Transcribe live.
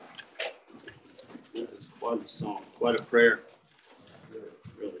That is quite a song, quite a prayer. It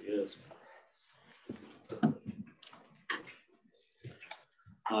really is.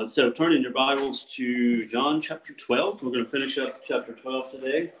 So turning your Bibles to John chapter 12. We're going to finish up chapter 12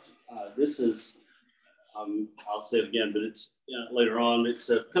 today. This is, I'll say it again, but it's later on. It's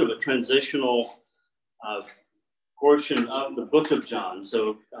a kind of a transitional portion of the book of John.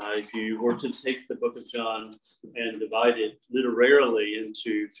 So if you were to take the book of John and divide it literarily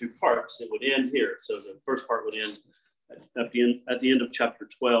into two parts, it would end here. So the first part would end at the end of chapter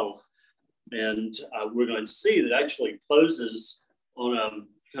 12. And we're going to see that actually closes on a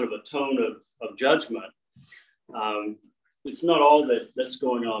kind of a tone of judgment. It's not all that's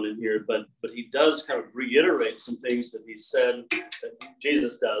going on in here, but he does kind of reiterate some things that he said, that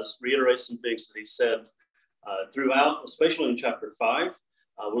Jesus does reiterate some things that he said throughout, especially in chapter 5.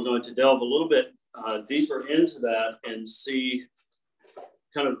 We're going to delve a little bit deeper into that and see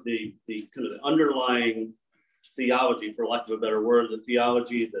kind of the underlying theology, for lack of a better word, the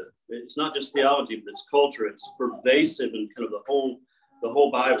theology. It's not just theology, but it's culture. It's pervasive in kind of the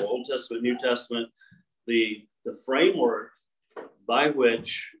whole Bible, Old Testament, New Testament, the framework by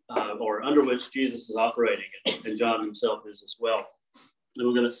which or under which Jesus is operating, and John himself is as well. And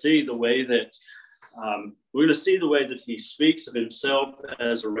we're going to see the way that he speaks of himself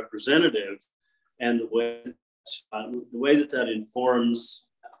as a representative, and the way that informs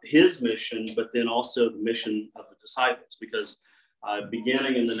his mission, but then also the mission of the disciples. Because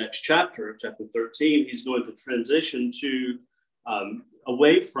beginning in the next chapter 13, he's going to transition to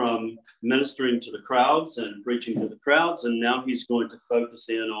away from ministering to the crowds and preaching to the crowds, and now he's going to focus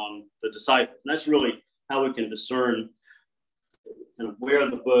in on the disciples. And that's really how we can discern kind of where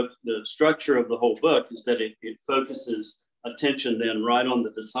the structure of the whole book is, that it focuses attention then right on the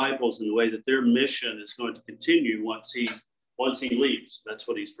disciples and the way that their mission is going to continue once he leaves. That's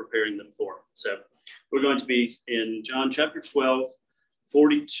what he's preparing them for. So we're going to be in John chapter 12,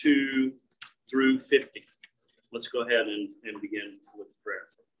 42 through 50. Let's go ahead and begin with prayer.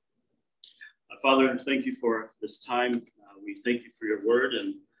 Father, thank you for this time. We thank you for your word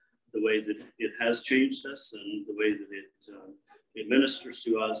and the way that it has changed us, and the way that it ministers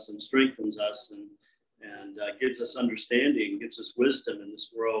to us and strengthens us and gives us understanding, gives us wisdom in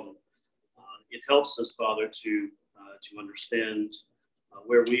this world. It helps us, Father, to understand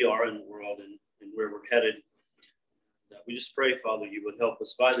where we are in the world and where we're headed. We just pray, Father, you would help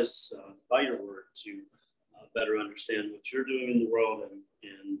us by your word to better understand what you're doing in the world,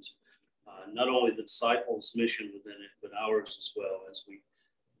 and not only the disciples' mission within it, but ours as well, as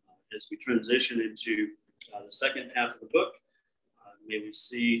we transition into the second half of the book. May we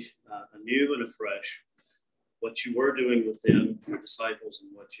see anew and afresh what you were doing with them, your disciples,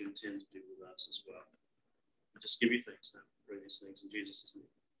 and what you intend to do with us as well. I just give you thanks now. Pray these things in Jesus' name.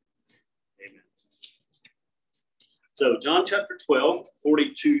 Amen. So John chapter 12,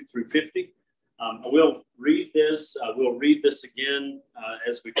 42 through 50. I will read this. We'll read this again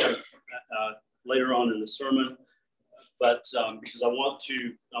as we come later on in the sermon. But because I want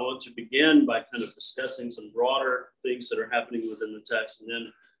to begin by kind of discussing some broader things that are happening within the text, and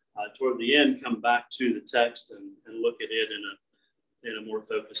then toward the end come back to the text and look at it in a more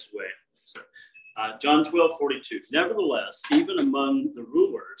focused way. So John 12, 42. Nevertheless, even among the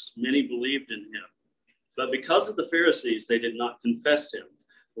rulers, many believed in him. But because of the Pharisees, they did not confess him,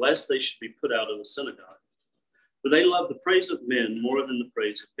 lest they should be put out of the synagogue. For they love the praise of men more than the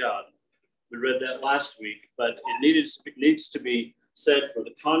praise of God. We read that last week, but it needs to be said for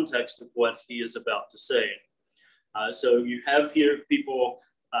the context of what he is about to say. So you have here people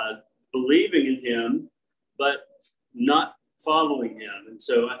believing in him, but not following him. And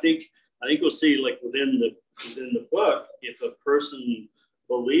so I think we'll see, like within the book, if a person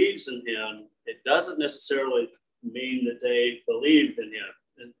believes in him, it doesn't necessarily mean that they believed in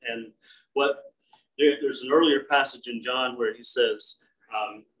him. And there's an earlier passage in John where he says,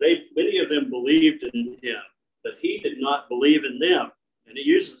 many of them believed in him, but he did not believe in them. And he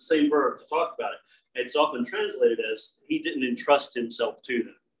uses the same verb to talk about it. It's often translated as he didn't entrust himself to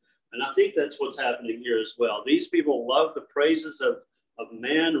them. And I think that's what's happening here as well. These people love the praises of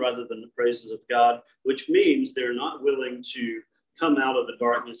man rather than the praises of God, which means they're not willing to come out of the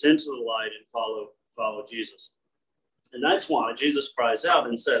darkness into the light and follow Jesus. And that's why Jesus cries out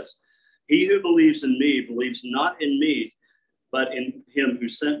and says, "He who believes in me believes not in me, but in him who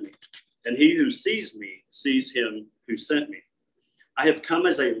sent me. And he who sees me sees him who sent me. I have come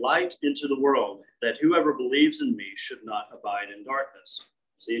as a light into the world, that whoever believes in me should not abide in darkness."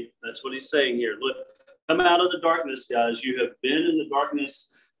 See, that's what he's saying here. Look, come out of the darkness, guys. You have been in the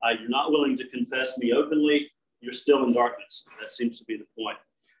darkness. You're not willing to confess me openly. You're still in darkness. That seems to be the point.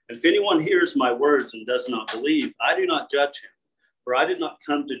 And if anyone hears my words and does not believe, I do not judge him. For I did not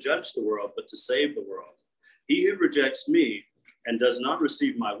come to judge the world, but to save the world. He who rejects me and does not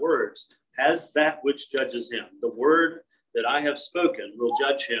receive my words has that which judges him. The word that I have spoken will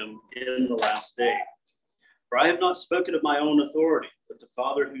judge him in the last day. For I have not spoken of my own authority, but the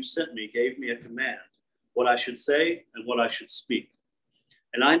Father who sent me gave me a command, what I should say and what I should speak.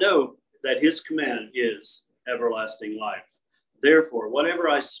 And I know that his command is everlasting life. Therefore, whatever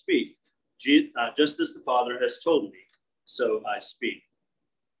I speak, just as the Father has told me, so I speak.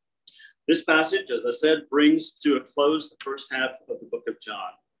 This passage, as I said, brings to a close the first half of the book of John.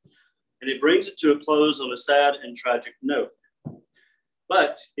 And it brings it to a close on a sad and tragic note.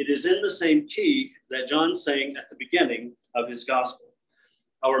 But it is in the same key that John sang at the beginning of his gospel.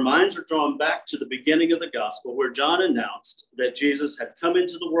 Our minds are drawn back to the beginning of the gospel, where John announced that Jesus had come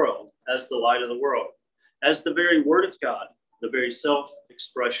into the world as the light of the world, as the very word of God, the very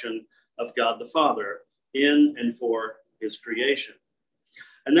self-expression of God the Father in and for his creation.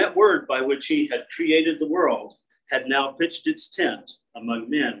 And that word by which he had created the world had now pitched its tent among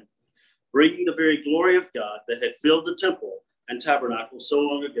men, bringing the very glory of God that had filled the temple and tabernacle so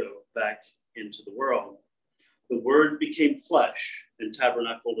long ago back into the world. The word became flesh and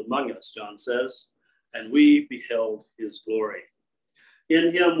tabernacled among us, John says, and we beheld his glory.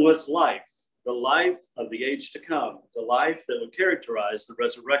 In him was life, the life of the age to come, the life that would characterize the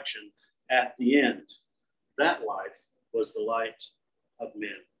resurrection at the end. That life was the light of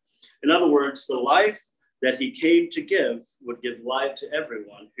men. In other words, the life that he came to give would give light to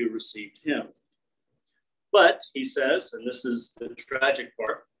everyone who received him. But, he says, and this is the tragic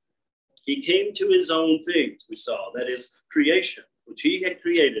part, he came to his own things, we saw, that is creation, which he had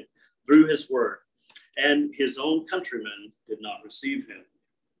created through his word, and his own countrymen did not receive him.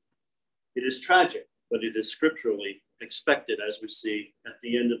 It is tragic, but it is scripturally expected, as we see at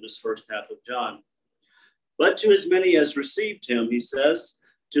the end of this first half of John. But to as many as received him, he says,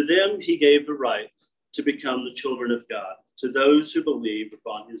 to them he gave the right to become the children of God, to those who believe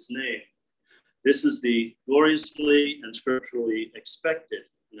upon his name. This is the gloriously and scripturally expected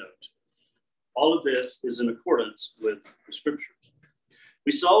note. All of this is in accordance with the scriptures.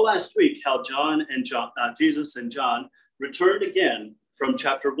 We saw last week how Jesus and John returned again from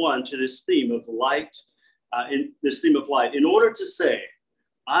chapter 1 to this theme of light, in order to say,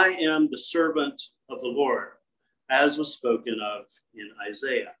 I am the servant of the Lord, as was spoken of in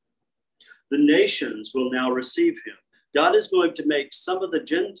Isaiah. The nations will now receive him. God is going to make some of the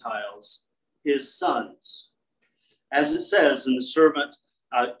Gentiles his sons. As it says in the servant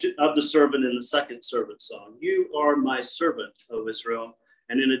of the servant in the second servant song, you are my servant, O Israel.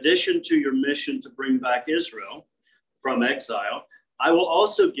 And in addition to your mission to bring back Israel from exile, I will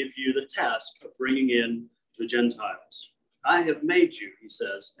also give you the task of bringing in the Gentiles. I have made you, he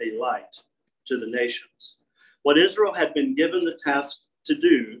says, a light to the nations. What Israel had been given the task to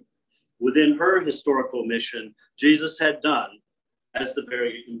do within her historical mission, Jesus had done as the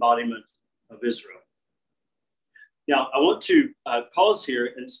very embodiment of Israel. Now, I want to pause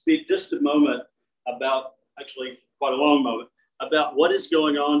here and speak just a moment about, actually quite a long moment, about what is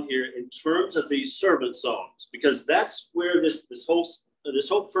going on here in terms of these servant songs, because that's where this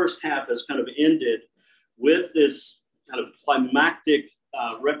whole first half has kind of ended with this kind of climactic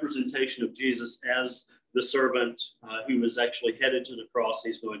representation of Jesus as the servant who was actually headed to the cross.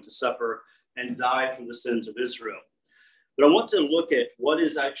 He's going to suffer and die for the sins of Israel. But I want to look at what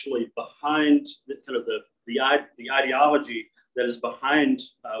is actually behind the ideology that is behind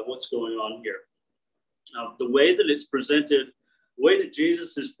what's going on here. The way that it's presented, the way that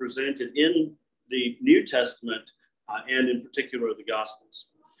Jesus is presented in the New Testament and in particular the Gospels.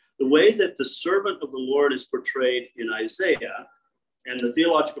 The way that the servant of the Lord is portrayed in Isaiah and the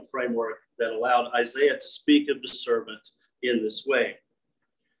theological framework that allowed Isaiah to speak of the servant in this way.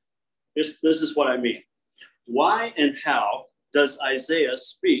 This is what I mean. Why and how does Isaiah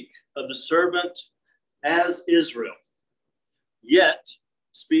speak of the servant as Israel, yet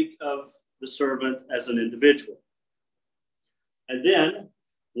speak of the servant as an individual? And then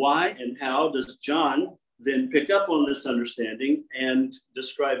why and how does John then pick up on this understanding and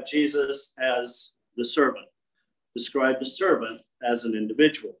describe Jesus as the servant, describe the servant as an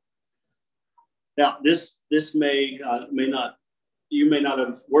individual? Now, this may not, you may not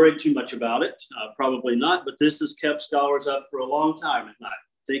have worried too much about it, probably not, but this has kept scholars up for a long time at night,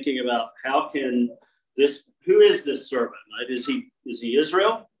 thinking about who is this servant, right? Is he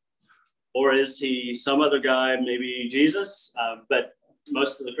Israel? Or is he some other guy, maybe Jesus? But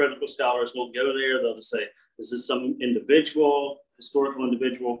most of the critical scholars won't go there. They'll just say, is this some individual, historical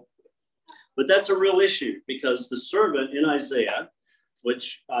individual? But that's a real issue, because the servant in Isaiah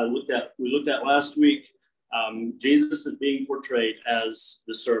which we looked at last week, Jesus is being portrayed as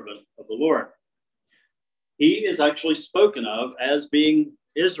the servant of the Lord. He is actually spoken of as being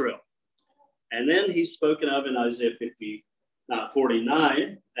Israel. And then he's spoken of in Isaiah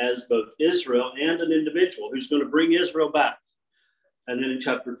 49 as both Israel and an individual who's going to bring Israel back. And then in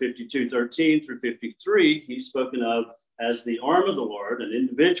chapter 52, 13 through 53, he's spoken of as the arm of the Lord, an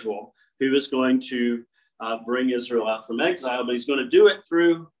individual who is going to bring Israel out from exile, but he's going to do it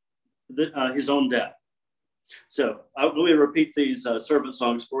through his own death. So let me repeat these servant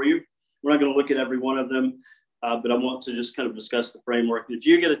songs for you. We're not going to look at every one of them, but I want to just kind of discuss the framework. If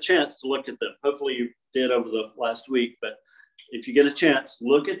you get a chance to look at them, hopefully you did over the last week, but if you get a chance,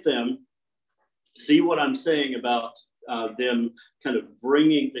 look at them, see what I'm saying about them kind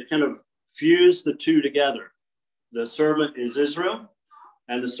of fuse the two together. The servant is Israel,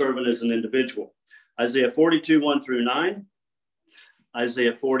 and the servant is an individual. Isaiah 42, 1 through 9,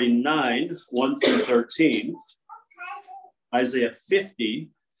 Isaiah 49, 1 through 13, Isaiah 50,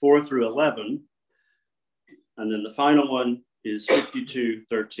 4 through 11, and then the final one is 52,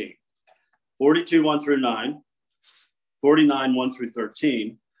 13. 42, 1 through 9, 49, 1 through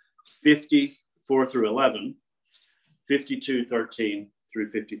 13, 50, 4 through 11, 52, 13 through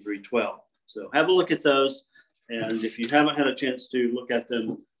 53, 12. So have a look at those. And if you haven't had a chance to look at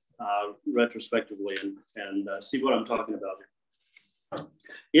them retrospectively and see what I'm talking about here.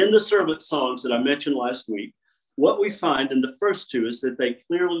 In the servant songs that I mentioned last week, what we find in the first two is that they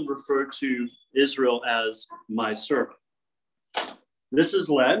clearly refer to Israel as my servant. This has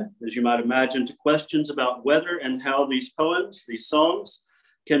led, as you might imagine, to questions about whether and how these poems, these songs,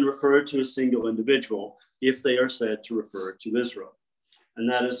 can refer to a single individual if they are said to refer to Israel. And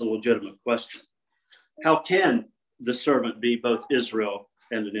that is a legitimate question. How can the servant be both Israel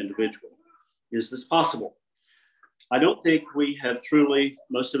and an individual? Is this possible? I don't think we have truly,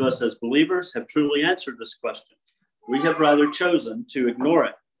 most of us as believers, have truly answered this question. We have rather chosen to ignore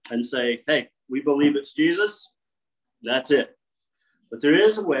it and say, hey, we believe it's Jesus, that's it. But there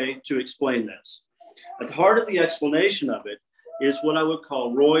is a way to explain this. At the heart of the explanation of it is what I would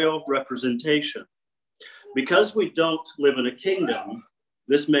call royal representation. Because we don't live in a kingdom,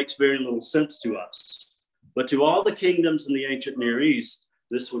 this makes very little sense to us. But to all the kingdoms in the ancient Near East,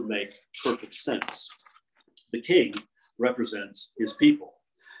 this would make perfect sense. The king represents his people.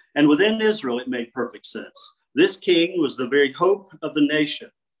 And within Israel, it made perfect sense. This king was the very hope of the nation.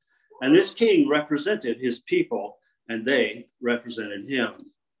 And this king represented his people, and they represented him.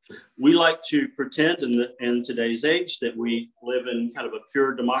 We like to pretend in today's age that we live in kind of a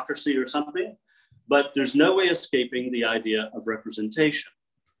pure democracy or something, but there's no way escaping the idea of representation.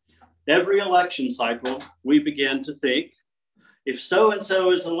 Every election cycle, we begin to think, if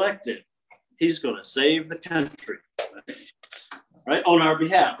so-and-so is elected, he's going to save the country, right? On our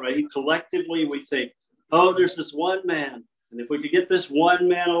behalf, right? Collectively, we think, oh, there's this one man, and if we could get this one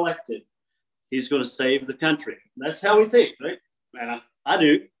man elected, he's going to save the country. That's how we think, right? And I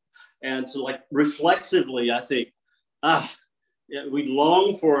do. And so like reflexively, I think, we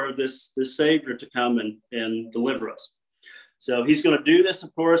long for this Savior to come and deliver us. So he's going to do this,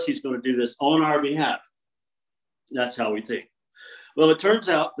 of course, he's going to do this on our behalf. That's how we think. Well, it turns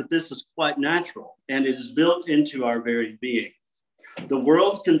out that this is quite natural, and it is built into our very being. The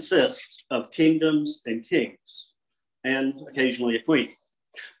world consists of kingdoms and kings, and occasionally a queen,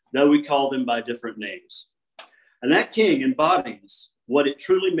 though we call them by different names. And that king embodies what it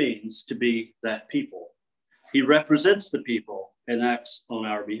truly means to be that people. He represents the people and acts on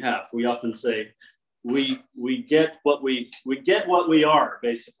our behalf. We often say we get what we are,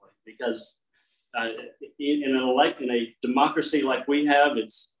 basically, because in a democracy like we have,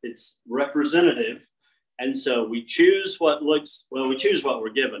 it's representative, and so we choose what we're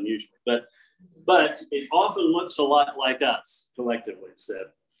given usually, but it often looks a lot like us collectively.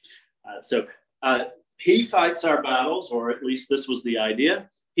 So he fights our battles, or at least this was the idea.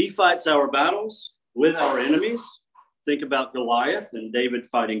 He fights our battles with our enemies. Think about Goliath and David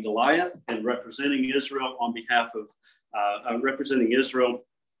fighting Goliath and representing Israel on behalf of representing Israel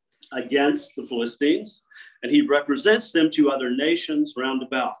against the Philistines. And he represents them to other nations round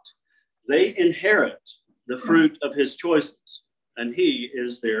about. They inherit the fruit of his choices, and he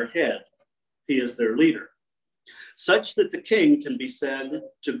is their head. He is their leader, such that the king can be said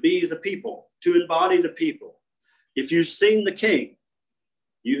to be the people, to embody the people. If you've seen the king,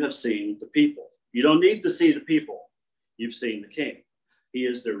 you have seen the people. You don't need to see the people. You've seen the king. He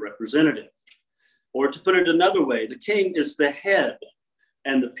is their representative. Or to put it another way, the king is the head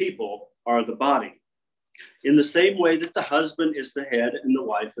and the people are the body. In the same way that the husband is the head and the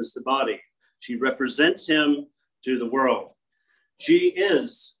wife is the body. She represents him to the world. She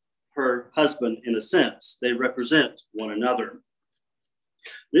is her husband in a sense. They represent one another.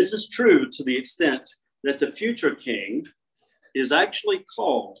 This is true to the extent that the future king is actually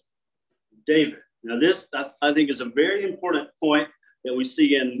called David. Now, this I think is a very important point that we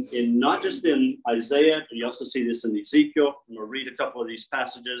see in not just in Isaiah, but you also see this in Ezekiel. I'm going to read a couple of these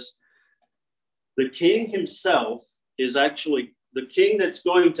passages. The king himself is actually the king that's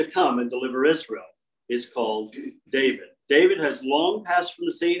going to come and deliver Israel is called David. David has long passed from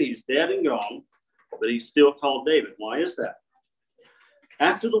the scene. He's dead and gone, but he's still called David. Why is that?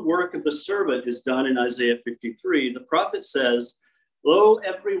 After the work of the servant is done in Isaiah 53, the prophet says, "Lo,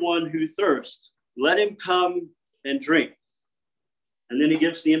 everyone who thirsts, let him come and drink." And then he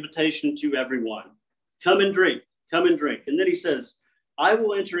gives the invitation to everyone. Come and drink, come and drink. And then he says, "I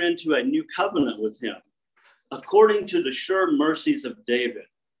will enter into a new covenant with him, according to the sure mercies of David."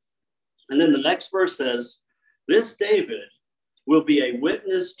 And then the next verse says, "This David will be a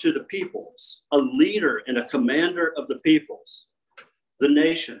witness to the peoples, a leader and a commander of the peoples, the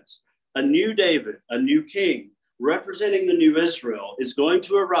nations. A new David, a new king, representing the new Israel, is going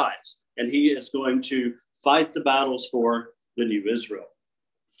to arise, and he is going to fight the battles for the new Israel.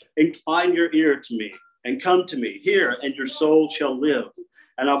 Incline your ear to me and come to me. Hear, and your soul shall live,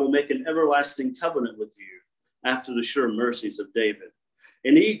 and I will make an everlasting covenant with you after the sure mercies of David.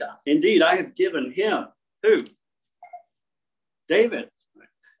 Indeed, I have given him," who? David,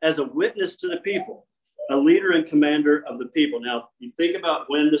 "as a witness to the people, a leader and commander of the people." Now, you think about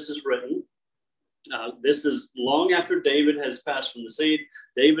when this is written. This is long after David has passed from the scene.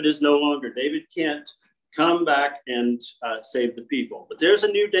 David is no longer. David can't come back and save the people. But there's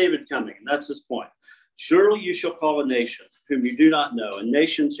a new David coming, and that's his point. "Surely you shall call a nation whom you do not know, and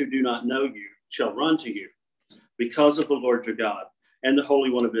nations who do not know you shall run to you because of the Lord your God and the Holy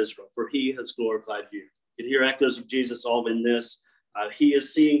One of Israel, for he has glorified you." You can hear echoes of Jesus all in this. He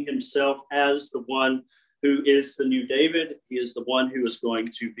is seeing himself as the one who is the new David. He is the one who is going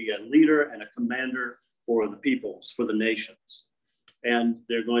to be a leader and a commander for the peoples, for the nations. And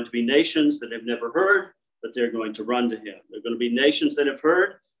they're going to be nations that have never heard, but they're going to run to him. They're going to be nations that have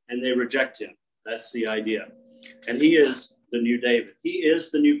heard and they reject him. That's the idea. And he is the new David. He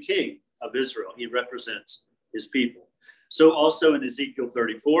is the new king of Israel. He represents his people. So also in Ezekiel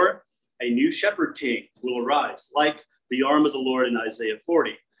 34, a new shepherd king will arise, like the arm of the Lord in Isaiah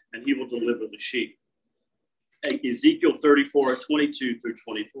 40, and he will deliver the sheep. Ezekiel 34, 22 through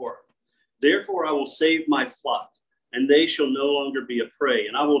 24. "Therefore I will save my flock, and they shall no longer be a prey,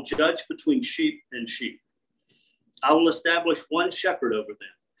 and I will judge between sheep and sheep. I will establish one shepherd over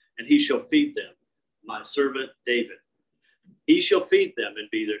them, and he shall feed them, my servant David. He shall feed them and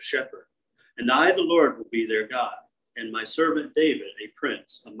be their shepherd. And I, the Lord, will be their God, and my servant David, a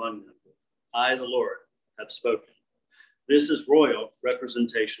prince among them. I, the Lord, have spoken." This is royal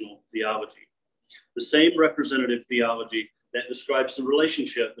representational theology, the same representative theology that describes the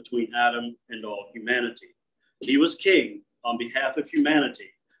relationship between Adam and all humanity. He was king on behalf of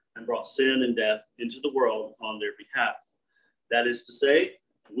humanity and brought sin and death into the world on their behalf. That is to say,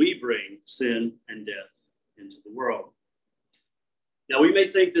 we bring sin and death into the world. Now, we may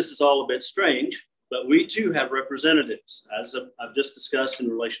think this is all a bit strange, but we too have representatives, as I've just discussed in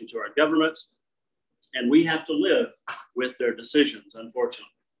relation to our governments, and we have to live with their decisions,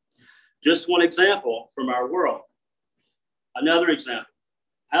 unfortunately. Just one example from our world. Another example.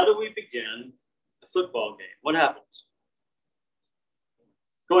 How do we begin a football game? What happens?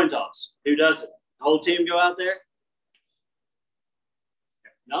 Coin toss. Who does it? The whole team go out there?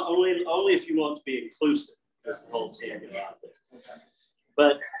 Not only if you want to be inclusive, does the whole team go out there.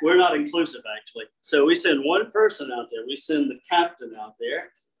 But we're not inclusive, actually. So we send one person out there. We send the captain out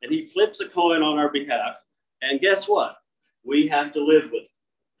there, and he flips a coin on our behalf. And guess what? We have to live with it.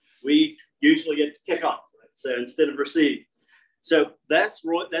 We usually get to kick off, right? So instead of receive. So that's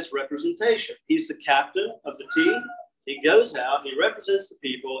representation. He's the captain of the team. He goes out, he represents the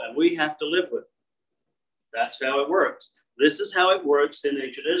people, and we have to live with it. That's how it works. This is how it works in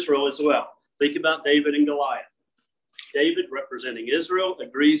ancient Israel as well. Think about David and Goliath. David, representing Israel,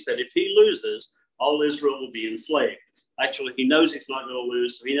 agrees that if he loses, all Israel will be enslaved. Actually, he knows he's not going to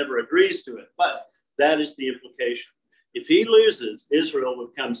lose, so he never agrees to it. But that is the implication. If he loses, Israel will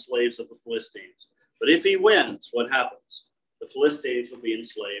become slaves of the Philistines. But if he wins, what happens? The Philistines will be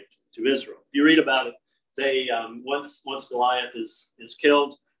enslaved to Israel. If you read about it, they once Goliath is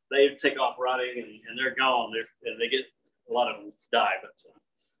killed, they take off running and they're gone. They get, a lot of them die. But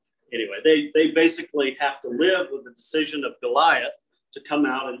anyway, they basically have to live with the decision of Goliath to come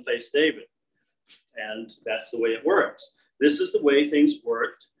out and face David. And that's the way it works. This is the way things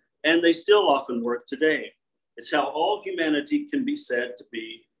worked, and they still often work today. It's how all humanity can be said to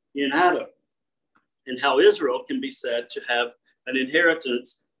be in Adam, and how Israel can be said to have an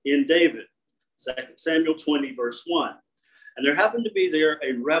inheritance in David. 2 Samuel 20, verse 1. And there happened to be there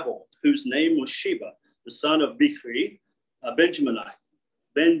a rebel whose name was Sheba, the son of Bichri, a Benjaminite.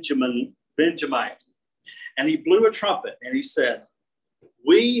 And he blew a trumpet and he said,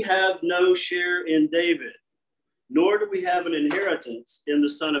 "We have no share in David, nor do we have an inheritance in the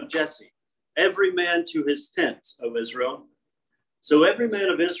son of Jesse. Every man to his tents, O Israel." So every man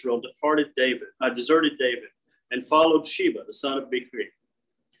of Israel deserted David, and followed Sheba, the son of Bichri.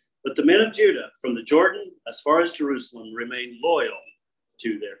 But the men of Judah, from the Jordan as far as Jerusalem, remained loyal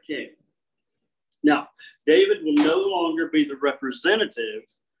to their king. Now, David will no longer be the representative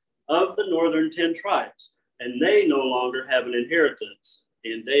of the northern 10 tribes, and they no longer have an inheritance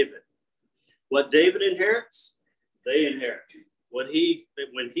in David. What David inherits, they inherit. When he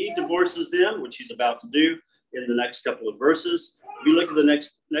divorces them, which he's about to do in the next couple of verses, if you look at the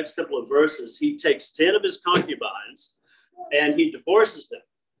next couple of verses, he takes 10 of his concubines and he divorces them,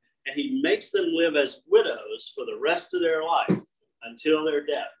 and he makes them live as widows for the rest of their life until their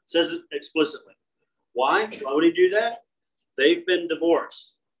death. It says it explicitly. Why? Why would he do that? They've been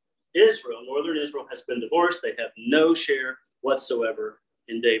divorced. Northern Israel has been divorced. They have no share whatsoever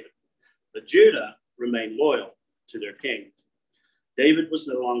in David. But Judah remained loyal to their king. David was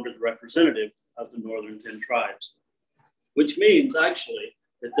no longer the representative of the northern 10 tribes, which means actually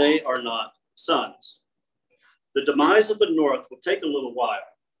that they are not sons. The demise of the north will take a little while,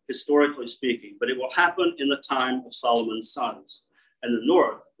 historically speaking, but it will happen in the time of Solomon's sons, and the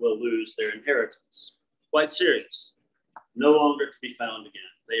north will lose their inheritance. Quite serious. No longer to be found again.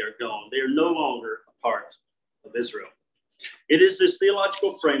 They are gone. They are no longer a part of Israel. It is this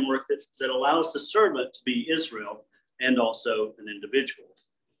theological framework that allows the servant to be Israel and also an individual.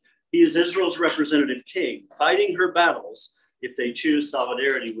 He is Israel's representative king, fighting her battles if they choose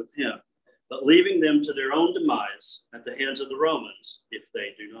solidarity with him, but leaving them to their own demise at the hands of the Romans if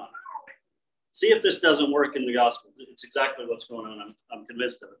they do not. See if this doesn't work in the gospel. It's exactly what's going on. I'm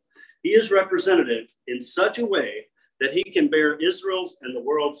convinced of it. He is representative in such a way that he can bear Israel's and the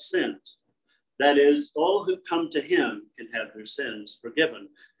world's sins. That is, all who come to him can have their sins forgiven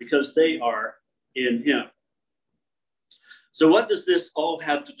because they are in him. So what does this all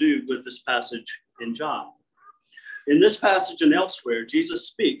have to do with this passage in John? In this passage and elsewhere, Jesus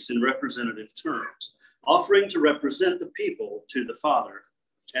speaks in representative terms, offering to represent the people to the Father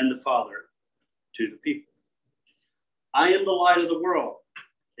and the Father to the people. I am the light of the world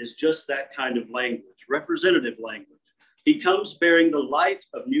is just that kind of language, representative language. He comes bearing the light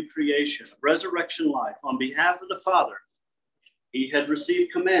of new creation, of resurrection life on behalf of the Father. He had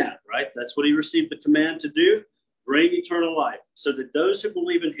received command, right? That's what he received the command to do, bring eternal life, so that those who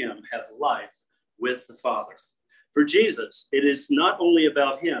believe in him have life with the Father. For Jesus, it is not only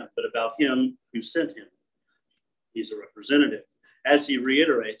about him, but about him who sent him. He's a representative, as he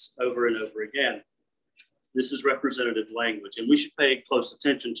reiterates over and over again. This is representative language, and we should pay close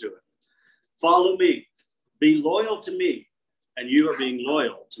attention to it. Follow me, be loyal to me, and you are being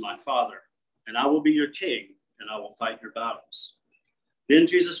loyal to my Father, and I will be your king, and I will fight your battles. Then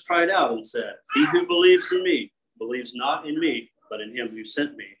Jesus cried out and said, "He who believes in me believes not in me, but in him who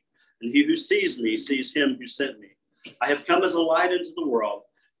sent me. And he who sees me sees him who sent me. I have come as a light into the world,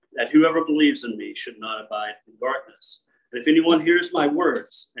 that whoever believes in me should not abide in darkness. And if anyone hears my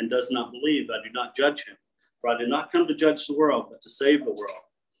words and does not believe, I do not judge him. For I did not come to judge the world, but to save the world.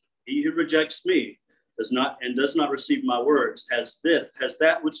 He who rejects me does not receive my words has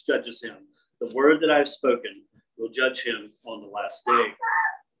that which judges him. The word that I have spoken will judge him on the last day.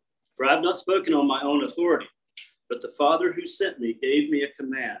 For I have not spoken on my own authority, but the Father who sent me gave me a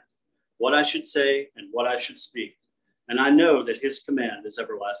command, what I should say and what I should speak. And I know that his command is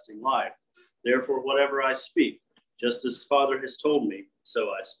everlasting life. Therefore, whatever I speak, just as the Father has told me,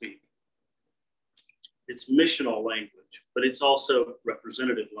 so I speak." It's missional language, but it's also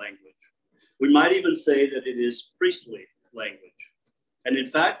representative language. We might even say that it is priestly language. And in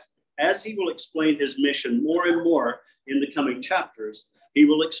fact, as he will explain his mission more and more in the coming chapters, he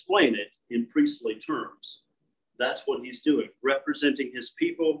will explain it in priestly terms. That's what he's doing, representing his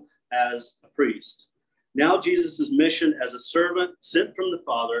people as a priest. Now Jesus' mission as a servant sent from the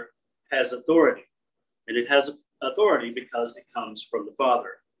Father has authority. And it has authority because it comes from the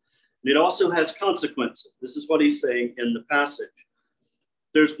Father. And it also has consequences. This is what he's saying in the passage.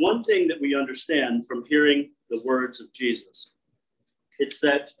 There's one thing that we understand from hearing the words of Jesus. It's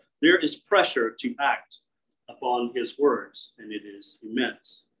that there is pressure to act upon his words, and it is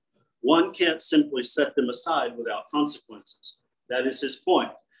immense. One can't simply set them aside without consequences. That is his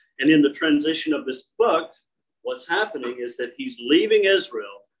point. And in the transition of this book, What's happening is that he's leaving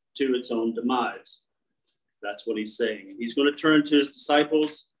Israel to its own demise. That's what he's saying. He's going to turn to his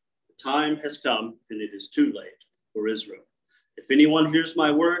disciples. The time has come, and it is too late for Israel. If anyone hears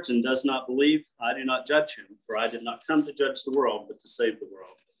my words and does not believe, I do not judge him, for I did not come to judge the world, but to save the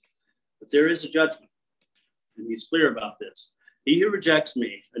world. But there is a judgment, and he's clear about this. He who rejects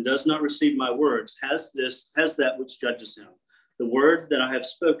me and does not receive my words has that which judges him. The word that I have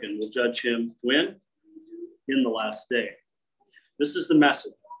spoken will judge him when? In the last day. This is the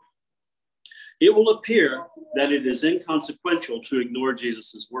message. It will appear that it is inconsequential to ignore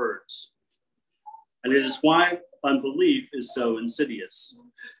Jesus' words. And it is why unbelief is so insidious.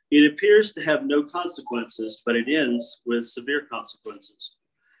 It appears to have no consequences, but it ends with severe consequences.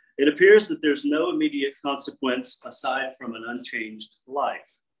 It appears that there's no immediate consequence aside from an unchanged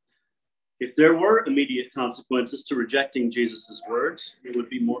life. If there were immediate consequences to rejecting Jesus' words, it would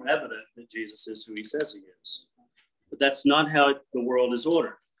be more evident that Jesus is who he says he is. But that's not how the world is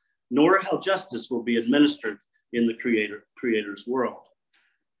ordered, nor how justice will be administered in the Creator's world.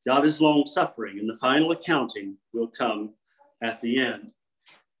 God is long-suffering, and the final accounting will come at the end.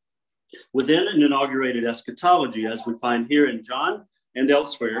 Within an inaugurated eschatology, as we find here in John and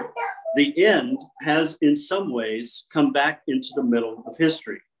elsewhere, the end has in some ways come back into the middle of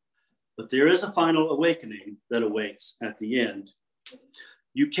history. But there is a final awakening that awaits at the end.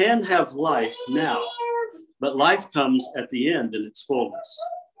 You can have life now, but life comes at the end in its fullness.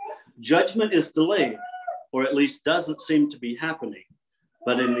 Judgment is delayed, or at least doesn't seem to be happening.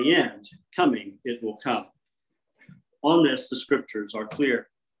 But in the end, coming, it will come. On this, the scriptures are clear.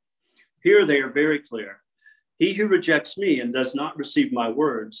 Here they are very clear. He who rejects me and does not receive my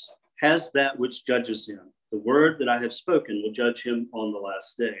words has that which judges him. The word that I have spoken will judge him on the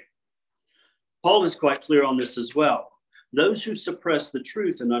last day. Paul is quite clear on this as well. Those who suppress the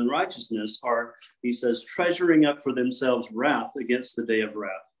truth and unrighteousness are, he says, treasuring up for themselves wrath against the day of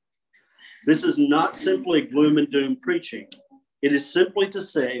wrath. This is not simply gloom and doom preaching. It is simply to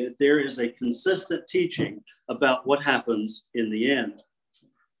say that there is a consistent teaching about what happens in the end.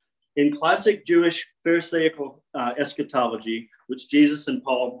 In classic Jewish Pharisaical eschatology, which Jesus and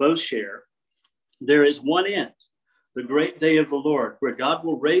Paul both share, there is one end, the great day of the Lord, where God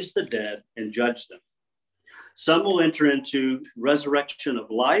will raise the dead and judge them. Some will enter into resurrection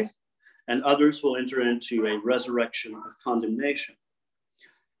of life, and others will enter into a resurrection of condemnation.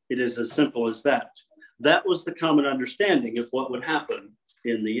 It is as simple as that. That was the common understanding of what would happen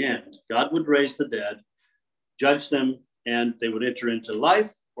in the end. God would raise the dead, judge them, and they would enter into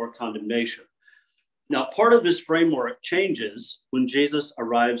life or condemnation. Now, part of this framework changes when Jesus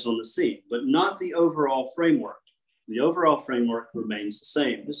arrives on the scene, but not the overall framework. The overall framework remains the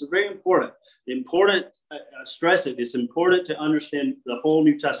same. This is very important. Stress it. It's important to understand the whole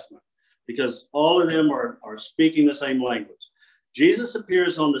New Testament because all of them are speaking the same language. Jesus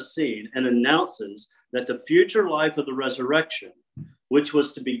appears on the scene and announces that the future life of the resurrection, which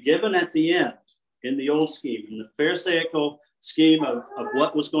was to be given at the end in the old scheme, in the Pharisaical scheme of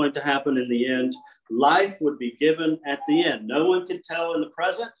what was going to happen in the end, life would be given at the end. No one could tell in the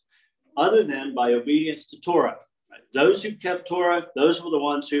present other than by obedience to Torah. Right? Those who kept Torah, those were the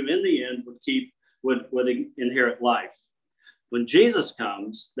ones who in the end would inherit life. When Jesus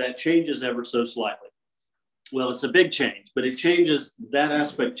comes, that changes ever so slightly. Well, it's a big change, but it changes, that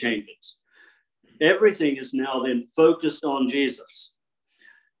aspect changes. Everything is now then focused on Jesus.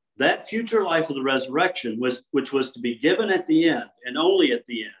 That future life of the resurrection, which was to be given at the end and only at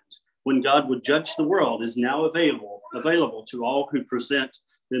the end, when God would judge the world, is now available to all who present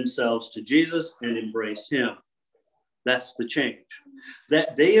themselves to Jesus and embrace him. That's the change.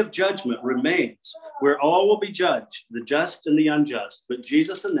 That day of judgment remains where all will be judged, the just and the unjust. But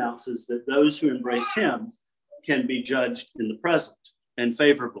Jesus announces that those who embrace him can be judged in the present and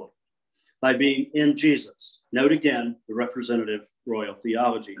favorably by being in Jesus. Note again the representative royal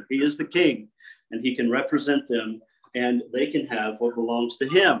theology. He is the king and he can represent them and they can have what belongs to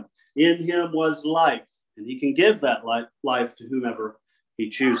him. In him was life and he can give that life to whomever he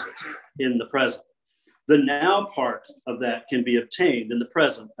chooses in the present. The now part of that can be obtained in the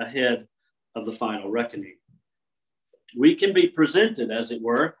present ahead of the final reckoning. We can be presented, as it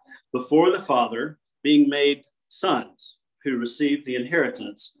were, before the Father, being made sons who receive the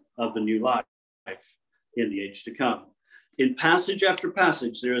inheritance of the new life in the age to come. In passage after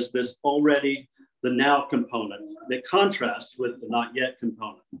passage, there is this already the now component that contrasts with the not yet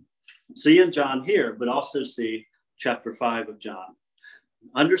component. See in John here, but also see chapter 5 of John.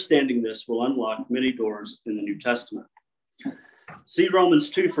 Understanding this will unlock many doors in the New Testament. See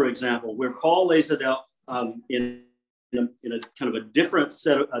Romans 2, for example, where Paul lays it out in in a kind of a different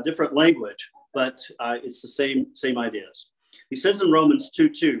different language, but it's the same ideas. He says in Romans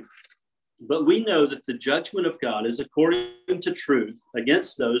 2:2, but we know that the judgment of God is according to truth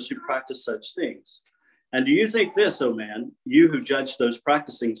against those who practice such things. And do you think this, O man, you who judge those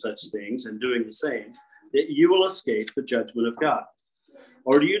practicing such things and doing the same, that you will escape the judgment of God?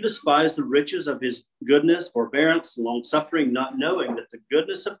 Or do you despise the riches of his goodness, forbearance, long-suffering, not knowing that the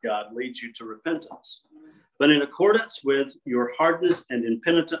goodness of God leads you to repentance? But in accordance with your hardness and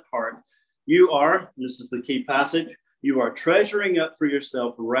impenitent heart, you are, and this is the key passage, you are treasuring up for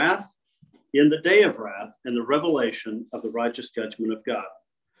yourself wrath in the day of wrath and the revelation of the righteous judgment of God,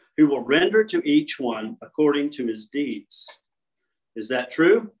 who will render to each one according to his deeds. Is that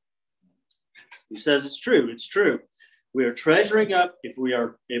true? He says it's true. It's true. We are treasuring up if we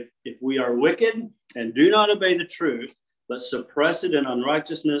are wicked and do not obey the truth, but suppress it in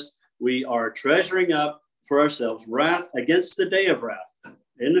unrighteousness. We are treasuring up for ourselves wrath against the day of wrath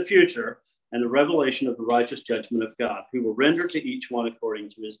in the future and the revelation of the righteous judgment of God, who will render to each one according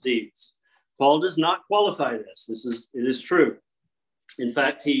to his deeds. Paul does not qualify this. It is true. In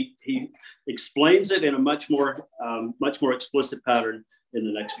fact, he explains it in a much more explicit pattern in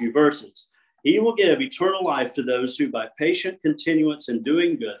the next few verses. He will give eternal life to those who by patient continuance in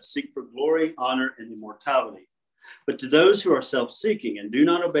doing good seek for glory, honor, and immortality. But to those who are self-seeking and do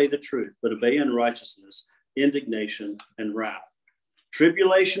not obey the truth, but obey unrighteousness, indignation, and wrath.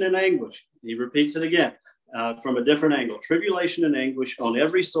 Tribulation and anguish. He repeats it again from a different angle. Tribulation and anguish on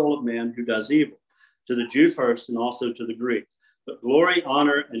every soul of man who does evil, to the Jew first and also to the Greek. But glory,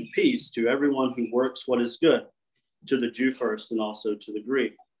 honor, and peace to everyone who works what is good, to the Jew first and also to the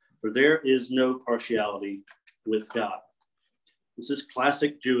Greek. For there is no partiality with God. This is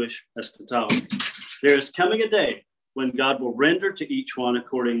classic Jewish eschatology. There is coming a day when God will render to each one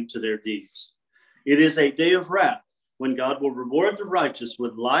according to their deeds. It is a day of wrath when God will reward the righteous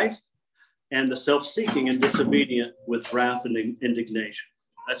with life and the self-seeking and disobedient with wrath and indignation.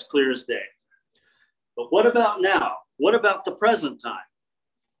 That's clear as day. But what about now? What about the present time?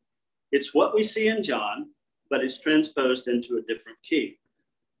 It's what we see in John, but it's transposed into a different key.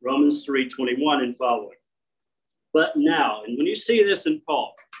 Romans 3:21 and following. But now, and when you see this in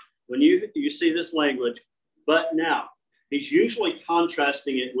Paul, when you see this language, but now, he's usually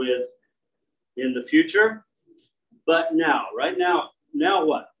contrasting it with in the future, but now, right now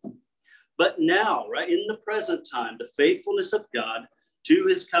what? But now, right, in the present time, the faithfulness of God to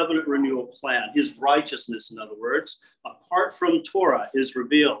his covenant renewal plan, his righteousness, in other words, apart from Torah, is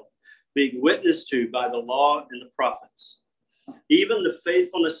revealed, being witnessed to by the law and the prophets. Even the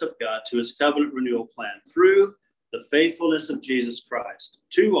faithfulness of God to his covenant renewal plan through the faithfulness of Jesus Christ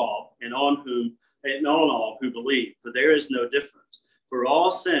to all and on all who believe, for there is no difference. For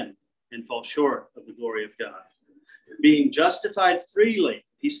all sin and fall short of the glory of God. Being justified freely,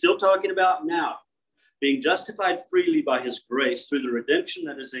 he's still talking about now, being justified freely by his grace through the redemption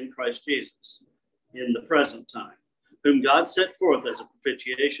that is in Christ Jesus in the present time, whom God set forth as a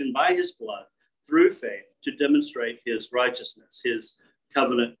propitiation by his blood through faith to demonstrate his righteousness, his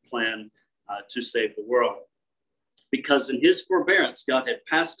covenant plan to save the world. Because in his forbearance, God had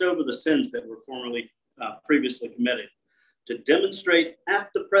passed over the sins that were formerly previously committed to demonstrate at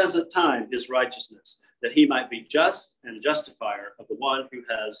the present time his righteousness, that he might be just and justifier of the one who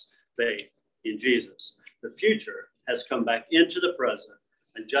has faith in Jesus. The future has come back into the present,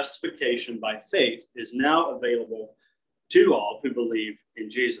 and justification by faith is now available to all who believe in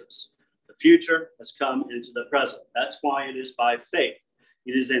Jesus. The future has come into the present. That's why it is by faith.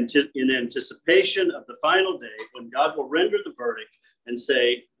 It is in anticipation of the final day when God will render the verdict and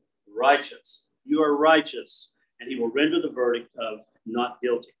say, righteous, you are righteous, and he will render the verdict of not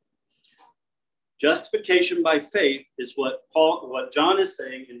guilty. Justification by faith is what John is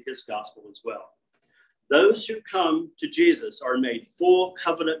saying in his gospel as well. Those who come to Jesus are made full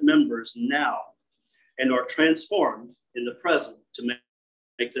covenant members now and are transformed in the present to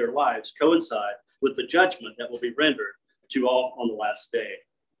make their lives coincide with the judgment that will be rendered to all on the last day.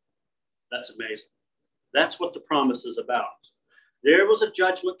 That's amazing. That's what the promise is about. There was a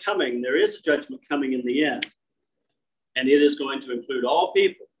judgment coming. There is a judgment coming in the end. And it is going to include all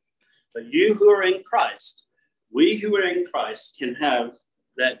people. But you who are in Christ, we who are in Christ can have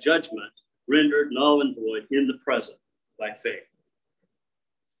that judgment rendered null and void in the present by faith.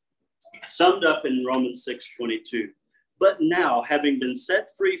 Summed up in Romans 6:22. But now, having been set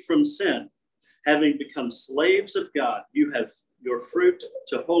free from sin, having become slaves of God, you have your fruit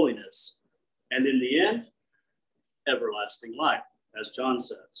to holiness. And in the end, everlasting life, as John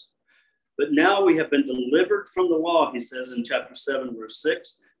says. But now we have been delivered from the law, he says in chapter 7, verse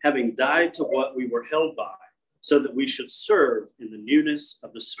 6, having died to what we were held by, so that we should serve in the newness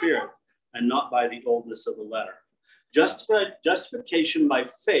of the Spirit and not by the oldness of the letter. Justification by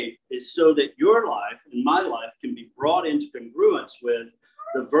faith is so that your life and my life can be brought into congruence with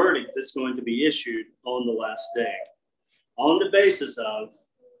the verdict that's going to be issued on the last day. On the basis of,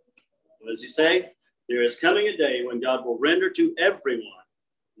 what does he say? There is coming a day when God will render to everyone,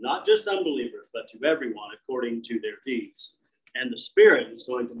 not just unbelievers, but to everyone according to their deeds. And the Spirit is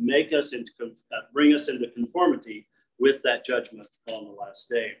going to make us bring us into conformity with that judgment on the last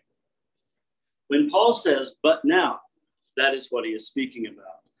day. When Paul says, but now, that is what he is speaking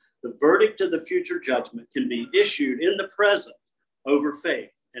about. The verdict of the future judgment can be issued in the present over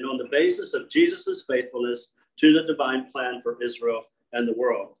faith and on the basis of Jesus' faithfulness to the divine plan for Israel and the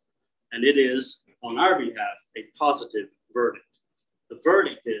world. And it is, on our behalf, a positive verdict. The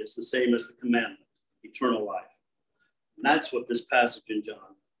verdict is the same as the commandment, eternal life. And that's what this passage in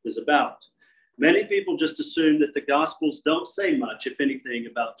John is about. Many people just assume that the Gospels don't say much, if anything,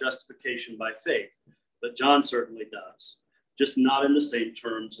 about justification by faith, but John certainly does, just not in the same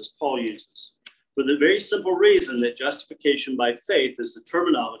terms as Paul uses. For the very simple reason that justification by faith is the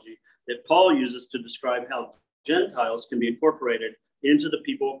terminology that Paul uses to describe how Gentiles can be incorporated into the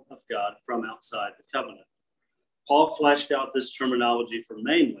people of God from outside the covenant. Paul fleshed out this terminology for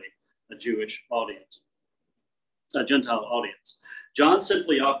mainly a Jewish audience, a Gentile audience. John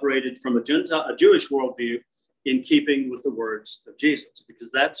simply operated from a Jewish worldview in keeping with the words of Jesus,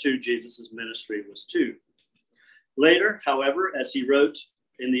 because that's who Jesus' ministry was to. Later, however, as he wrote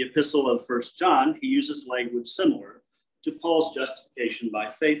in the epistle of 1 John, he uses language similar to Paul's justification by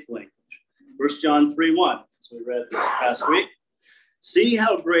faith language. 1 John 3:1, as we read this past week, see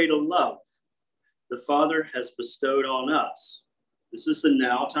how great a love the Father has bestowed on us. This is the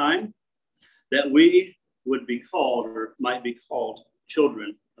now time that we would be called, or might be called,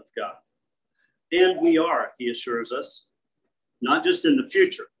 children of God. And we are, he assures us, not just in the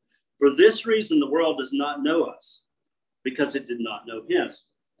future. For this reason, the world does not know us, because it did not know him,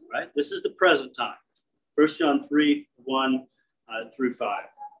 right? This is the present time. 1 John 3:1 through 5.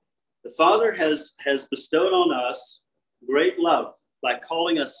 The Father has bestowed on us great love by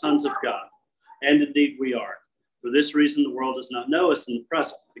calling us sons of God. And indeed we are. For this reason, the world does not know us in the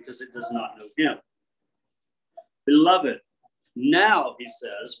present, because it does not know him. Beloved, now, he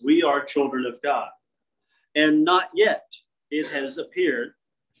says, we are children of God, and not yet it has appeared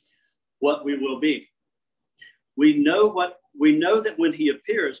what we will be. We know that when he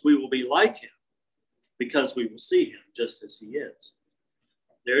appears, we will be like him, because we will see him just as he is.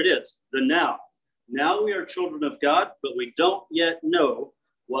 There it is, the now. Now we are children of God, but we don't yet know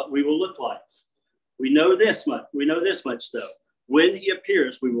what we will look like. We know this much though. When he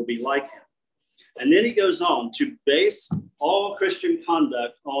appears, we will be like him. And then he goes on to base all Christian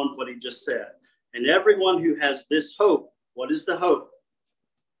conduct on what he just said. And everyone who has this hope, what is the hope?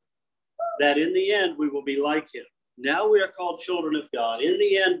 That in the end, we will be like him. Now we are called children of God. In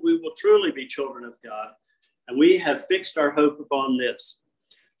the end, we will truly be children of God. And we have fixed our hope upon this.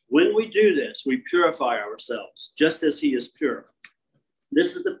 When we do this, we purify ourselves, just as he is pure.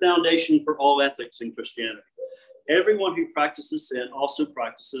 This is the foundation for all ethics in Christianity. Everyone who practices sin also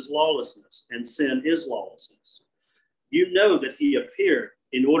practices lawlessness, and sin is lawlessness. You know that he appeared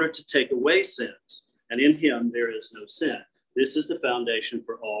in order to take away sins, and in him there is no sin. This is the foundation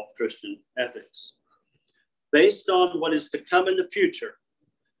for all Christian ethics. Based on what is to come in the future,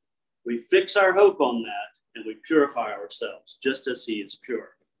 we fix our hope on that, and we purify ourselves, just as he is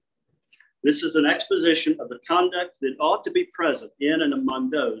pure. This is an exposition of the conduct that ought to be present in and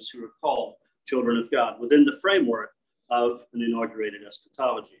among those who are called children of God within the framework of an inaugurated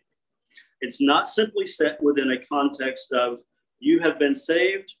eschatology. It's not simply set within a context of you have been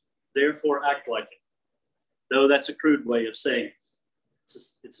saved, therefore act like it. Though that's a crude way of saying it.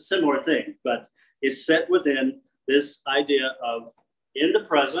 It's a similar thing, but it's set within this idea of in the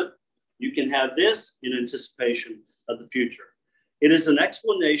present, you can have this in anticipation of the future. It is an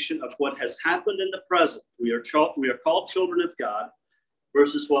explanation of what has happened in the present. We are called children of God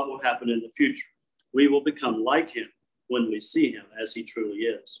versus what will happen in the future. We will become like him when we see him as he truly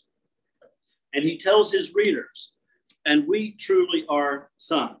is. And he tells his readers, and we truly are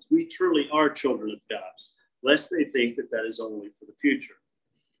sons. We truly are children of God, lest they think that that is only for the future.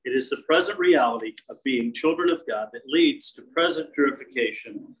 It is the present reality of being children of God that leads to present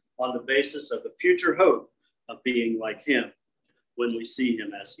purification on the basis of the future hope of being like him when we see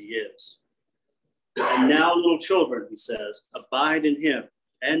him as he is. And now, little children, he says, abide in him.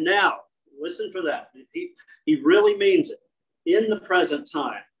 And now, listen for that. He really means it. In the present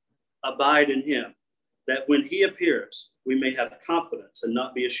time, abide in him, that when he appears, we may have confidence and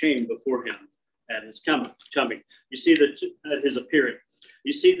not be ashamed before him at his coming. You see at his appearing.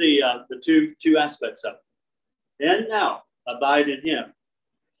 You see the two aspects of it. And now abide in him,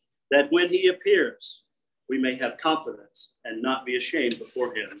 that when he appears, we may have confidence and not be ashamed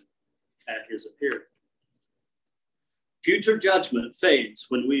before him at his appearing. Future judgment fades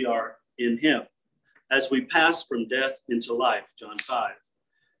when we are in him, as we pass from death into life, John 5.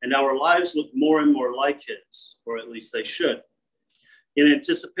 And our lives look more and more like his, or at least they should, in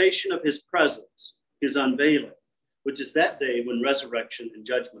anticipation of his presence, his unveiling, which is that day when resurrection and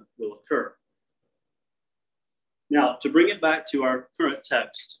judgment will occur. Now, to bring it back to our current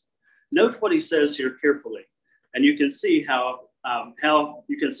text, note what he says here carefully, and you can see how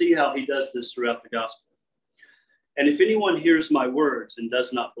he does this throughout the gospel. And if anyone hears my words and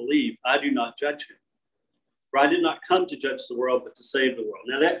does not believe, I do not judge him. For I did not come to judge the world, but to save the world.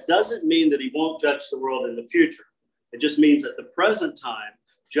 Now, that doesn't mean that he won't judge the world in the future. It just means at the present time,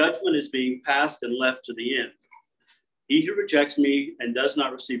 judgment is being passed and left to the end. He who rejects me and does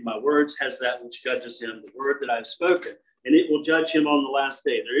not receive my words has that which judges him, the word that I have spoken, and it will judge him on the last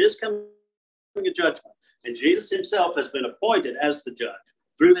day. There is coming a judgment, and Jesus himself has been appointed as the judge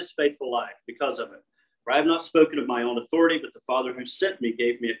through his faithful life because of it. For I have not spoken of my own authority, but the Father who sent me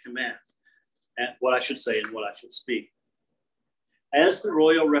gave me a command, and what I should say and what I should speak. As the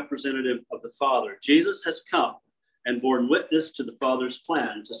royal representative of the Father, Jesus has come and borne witness to the Father's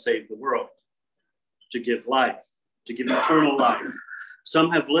plan to save the world, to give life, to give eternal life.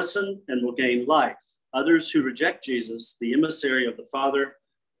 Some have listened and will gain life. Others who reject Jesus, the emissary of the Father,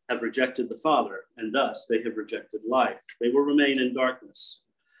 have rejected the Father, and thus they have rejected life. They will remain in darkness.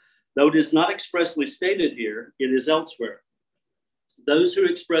 Though it is not expressly stated here, it is elsewhere. Those who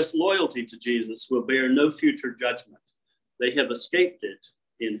express loyalty to Jesus will bear no future judgment. They have escaped it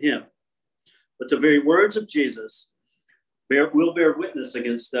in him. But the very words of Jesus will bear witness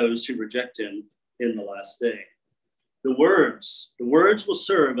against those who reject him in the last day. The words will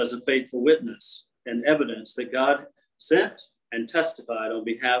serve as a faithful witness and evidence that God sent and testified on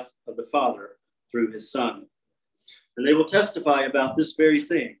behalf of the Father through his Son. And they will testify about this very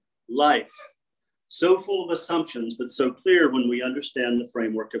thing, life, so full of assumptions, but so clear when we understand the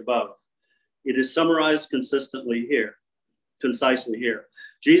framework above. It is summarized concisely here.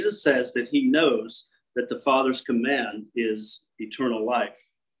 Jesus says that he knows that the Father's command is eternal life.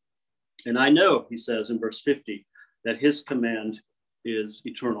 And I know, he says in verse 50, that his command is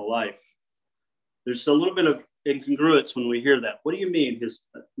eternal life. There's a little bit of incongruence when we hear that. What do you mean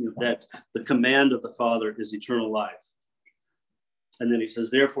that the command of the Father is eternal life? And then he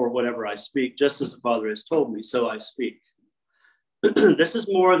says, therefore, whatever I speak, just as the Father has told me, so I speak. This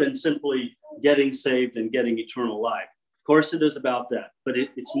is more than simply getting saved and getting eternal life. Of course, it is about that, but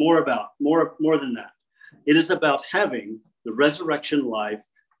it's more than that. It is about having the resurrection life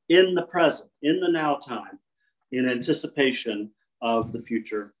in the present, in the now time, in anticipation of the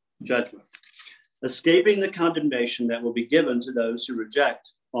future judgment. Escaping the condemnation that will be given to those who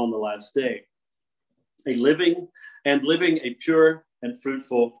reject on the last day. Living a pure and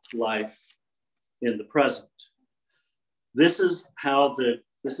fruitful life in the present. This is how the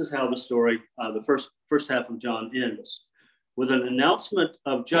story, the first half of John ends, with an announcement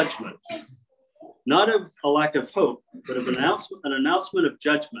of judgment, not of a lack of hope, but of an announcement of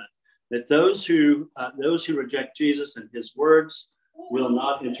judgment, that those who reject Jesus and his words will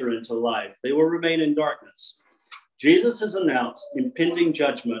not enter into life. They will remain in darkness. Jesus has announced impending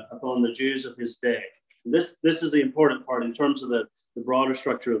judgment upon the Jews of his day. This is the important part in terms of the broader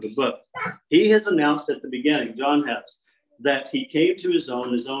structure of the book. He has announced at the beginning, John has, that he came to his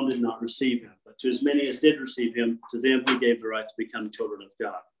own did not receive him. But to as many as did receive him, to them he gave the right to become children of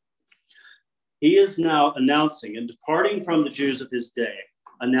God. He is now announcing and departing from the Jews of his day,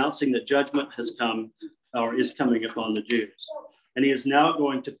 announcing that judgment has come or is coming upon the Jews. And he is now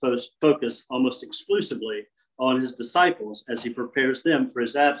going to focus almost exclusively on his disciples as he prepares them for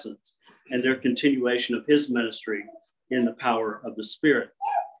his absence and their continuation of his ministry in the power of the Spirit.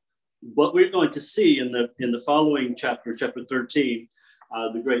 What we're going to see in the following chapter 13,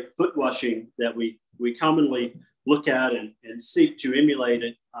 the great foot washing that we commonly look at and seek to emulate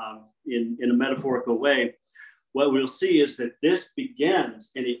it in a metaphorical way, what we'll see is that this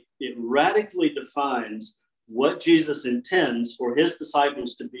begins and it radically defines what Jesus intends for his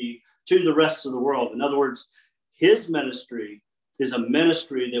disciples to be to the rest of the world. In other words, his ministry is a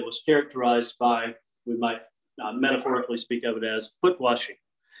ministry that was characterized by, we might metaphorically speak of it as foot washing.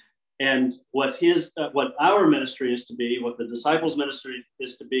 And what our ministry is to be, what the disciples' ministry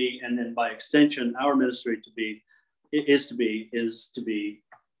is to be, and then by extension, our ministry is to be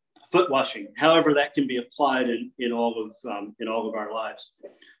foot washing. However, that can be applied in all of our lives.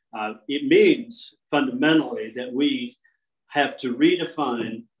 It means fundamentally that we have to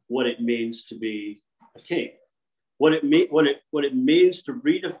redefine what it means to be a king. What it means to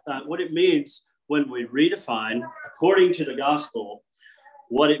redefine, what it means when we redefine, according to the gospel,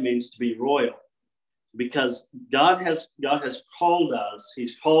 what it means to be royal. Because God has called us.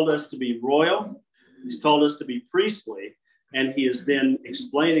 He's called us to be royal. He's called us to be priestly, and he is then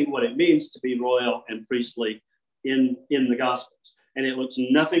explaining what it means to be royal and priestly in the Gospels. And it looks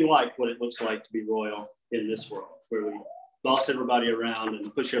nothing like what it looks like to be royal in this world, where we boss everybody around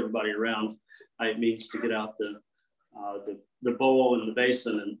and push everybody around. It means to get out the bowl and the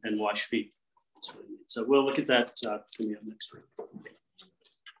basin and wash feet. So we'll look at that coming up next week.